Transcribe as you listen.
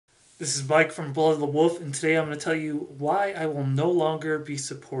This is Mike from Blood of the Wolf, and today I'm going to tell you why I will no longer be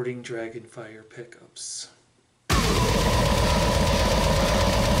supporting Dragonfire Pickups.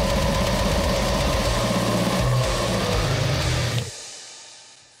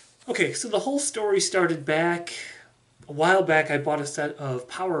 Okay, so the whole story started back a while back. I bought a set of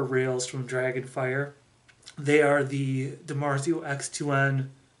power rails from Dragonfire. They are the DiMarzio X2N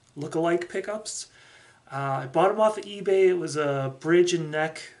lookalike pickups. I bought them off of eBay. It was a bridge and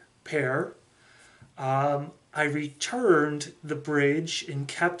neck pair. I returned the bridge and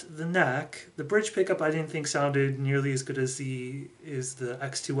kept the neck. The bridge pickup I didn't think sounded nearly as good as the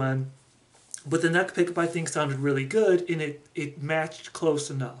X2N, but the neck pickup I think sounded really good, and it matched close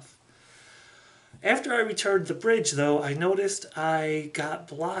enough. After I returned the bridge, though, I noticed I got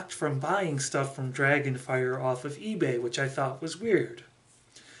blocked from buying stuff from Dragonfire off of eBay, which I thought was weird.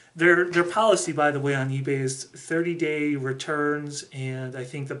 Their policy, by the way, on eBay is 30-day returns, and I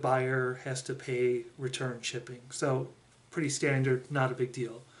think the buyer has to pay return shipping. So pretty standard, not a big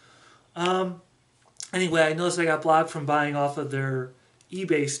deal. Anyway, I noticed I got blocked from buying off of their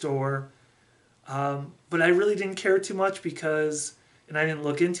eBay store, but I really didn't care too much because, and I didn't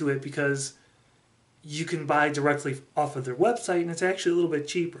look into it because you can buy directly off of their website, and it's actually a little bit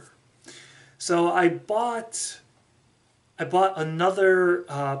cheaper. So I bought another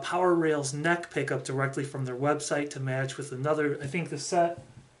Power Rails neck pickup directly from their website to match with another, I think the set,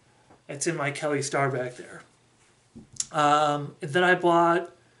 it's in my Kelly Star back there. And then I bought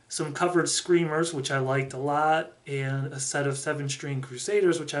some covered screamers, which I liked a lot, and a set of 7-string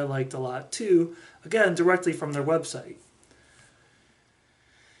Crusaders, which I liked a lot too, again, directly from their website.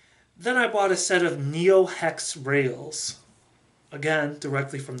 Then I bought a set of Neo Hex rails, again,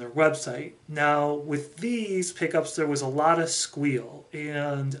 directly from their website. Now, with these pickups, there was a lot of squeal,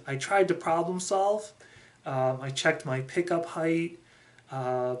 and I tried to problem solve. I checked my pickup height,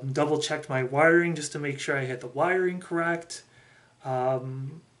 double-checked my wiring just to make sure I had the wiring correct,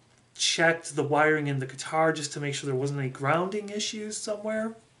 checked the wiring in the guitar just to make sure there wasn't any grounding issues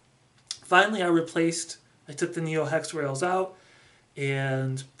somewhere. Finally, I took the Neo Hex rails out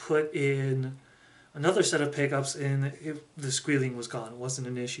and put in another set of pickups, and the squealing was gone. It wasn't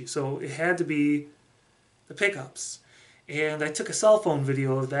an issue. So it had to be the pickups. And I took a cell phone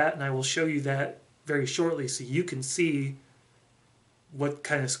video of that, and I will show you that very shortly so you can see what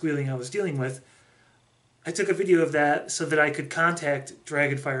kind of squealing I was dealing with. I took a video of that so that I could contact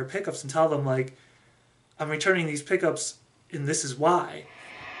Dragonfire Pickups and tell them, like, I'm returning these pickups, and this is why.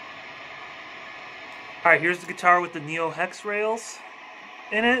 Alright, here's the guitar with the Neo Hex rails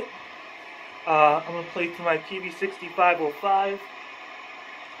in it. I'm going to play through my PV6505.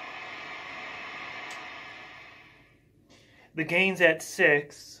 The gain's at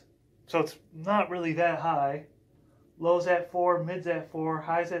 6, so it's not really that high. Low's at 4, mid's at 4,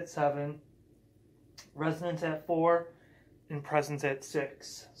 high's at 7, resonance at 4, and presence at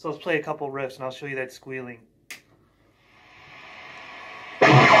 6. So let's play a couple riffs and I'll show you that squealing.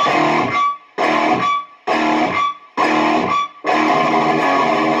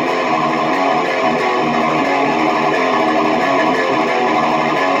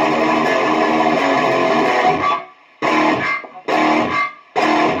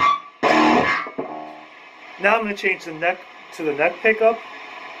 Now I'm going to change the neck to the neck pickup.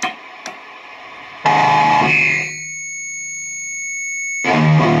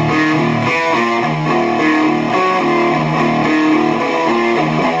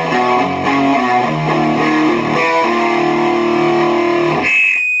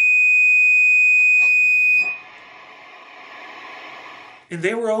 And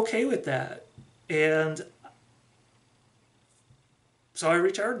they were okay with that. And so I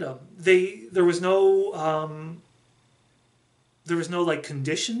returned them. There was no like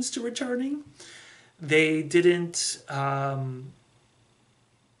conditions to returning. They didn't.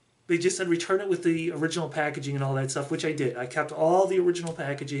 They just said return it with the original packaging and all that stuff, which I did. I kept all the original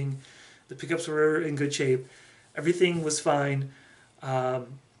packaging. The pickups were in good shape. Everything was fine.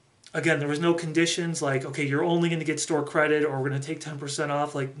 Again, there was no conditions like, okay, you're only going to get store credit or we're going to take 10%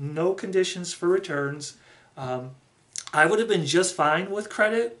 off. Like, no conditions for returns. I would have been just fine with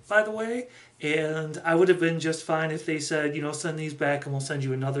credit, by the way, and I would have been just fine if they said, you know, send these back and we'll send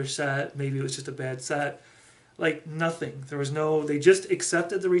you another set. Maybe it was just a bad set. Like, nothing. There was no, they just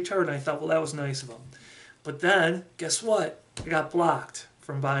accepted the return. I thought, well, that was nice of them. But then, guess what? I got blocked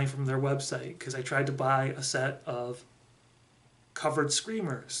from buying from their website because I tried to buy a set of covered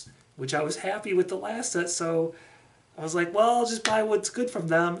screamers, which I was happy with the last set, so I was like, well, I'll just buy what's good from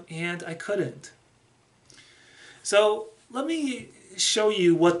them, and I couldn't. So let me show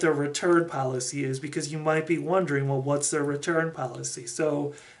you what their return policy is, because you might be wondering, well, what's their return policy?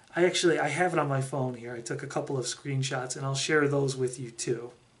 So I have it on my phone here. I took a couple of screenshots and I'll share those with you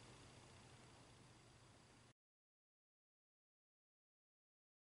too.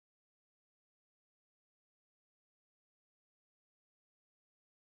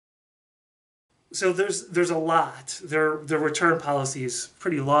 So there's a lot. Their return policy is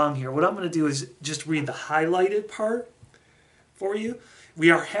pretty long here. What I'm going to do is just read the highlighted part for you. We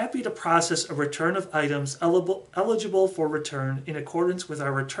are happy to process a return of items eligible for return in accordance with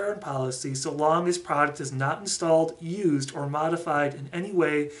our return policy so long as product is not installed, used, or modified in any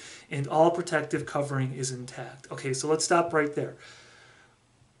way and all protective covering is intact. Okay, so let's stop right there.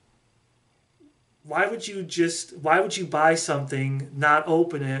 Why would you buy something, not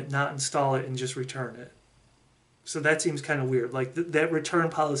open it, not install it, and just return it? So that seems kind of weird. Like that return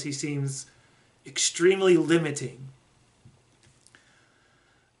policy seems extremely limiting.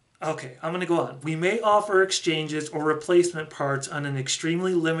 Okay, I'm going to go on. We may offer exchanges or replacement parts on an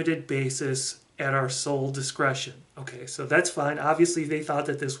extremely limited basis at our sole discretion. Okay, so that's fine. Obviously, they thought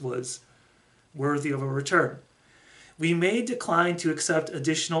that this was worthy of a return. We may decline to accept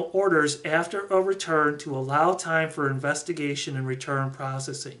additional orders after a return to allow time for investigation and return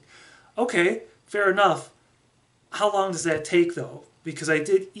processing. Okay, fair enough. How long does that take though? Because I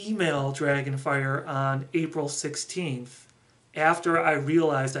did email Dragonfire on April 16th after I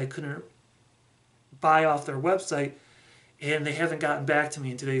realized I couldn't buy off their website, and they haven't gotten back to me,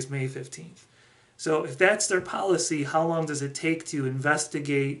 and today's May 15th. So if that's their policy, how long does it take to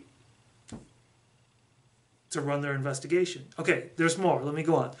investigate, to run their investigation? Okay, there's more. Let me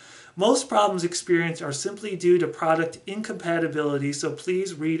go on. Most problems experienced are simply due to product incompatibility, so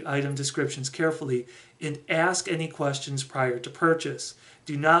please read item descriptions carefully and ask any questions prior to purchase.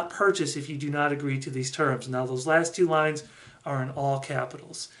 Do not purchase if you do not agree to these terms. Now those last two lines are in all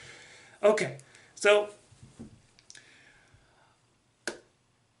capitals. Okay, so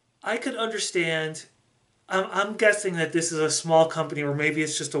I could understand, I'm guessing that this is a small company or maybe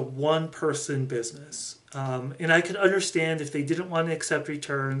it's just a one-person business. And I could understand if they didn't want to accept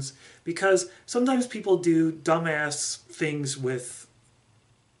returns because sometimes people do dumbass things with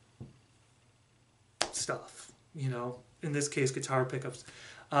stuff, you know, in this case, guitar pickups.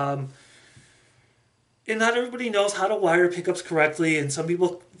 And not everybody knows how to wire pickups correctly, and some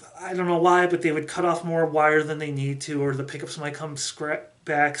people, I don't know why, but they would cut off more wire than they need to, or the pickups might come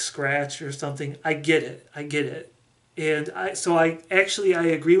back scratched or something. I get it. And I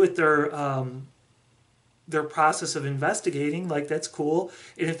agree with their process of investigating. Like, that's cool.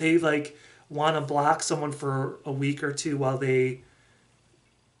 And if they like want to block someone for a week or two while they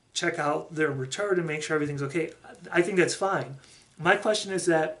check out their return and make sure everything's okay, I think that's fine. My question is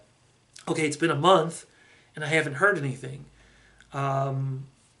that, okay, it's been a month and I haven't heard anything.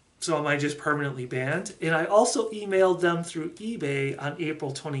 So am I just permanently banned? And I also emailed them through eBay on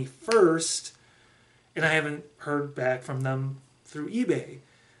April 21st, and I haven't heard back from them through eBay.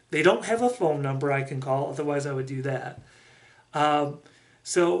 They don't have a phone number I can call, otherwise I would do that.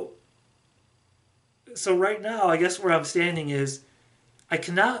 So right now, I guess where I'm standing is I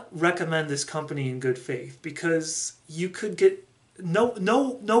cannot recommend this company in good faith because you could get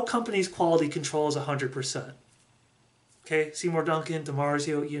no company's quality control is 100%. Okay, Seymour Duncan,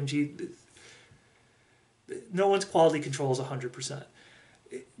 DiMarzio, EMG, no one's quality control is 100%.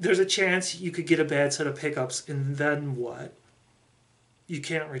 There's a chance you could get a bad set of pickups, and then what? You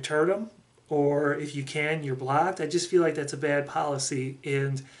can't return them, or if you can, you're blocked. I just feel like that's a bad policy,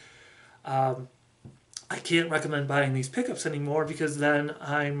 and I can't recommend buying these pickups anymore because then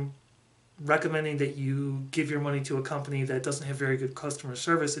I'm recommending that you give your money to a company that doesn't have very good customer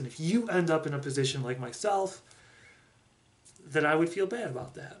service, and if you end up in a position like myself, then I would feel bad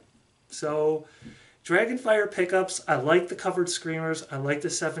about that. So Dragonfire Pickups, I like the covered screamers, I like the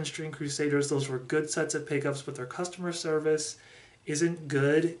 7-string Crusaders, those were good sets of pickups, but their customer service isn't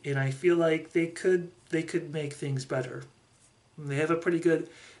good, and I feel like they could make things better. And they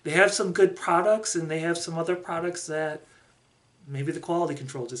have some good products, and they have some other products that maybe the quality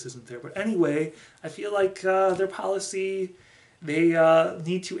control just isn't there. But anyway, I feel like their policy, they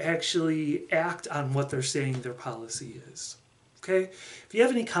need to actually act on what they're saying their policy is. Okay? If you have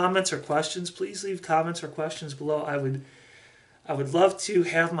any comments or questions, please leave comments or questions below. I would love to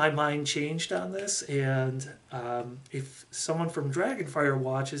have my mind changed on this, and if someone from Dragonfire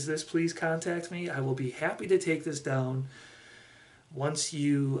watches this, please contact me. I will be happy to take this down once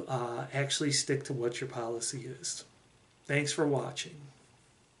you actually stick to what your policy is. Thanks for watching.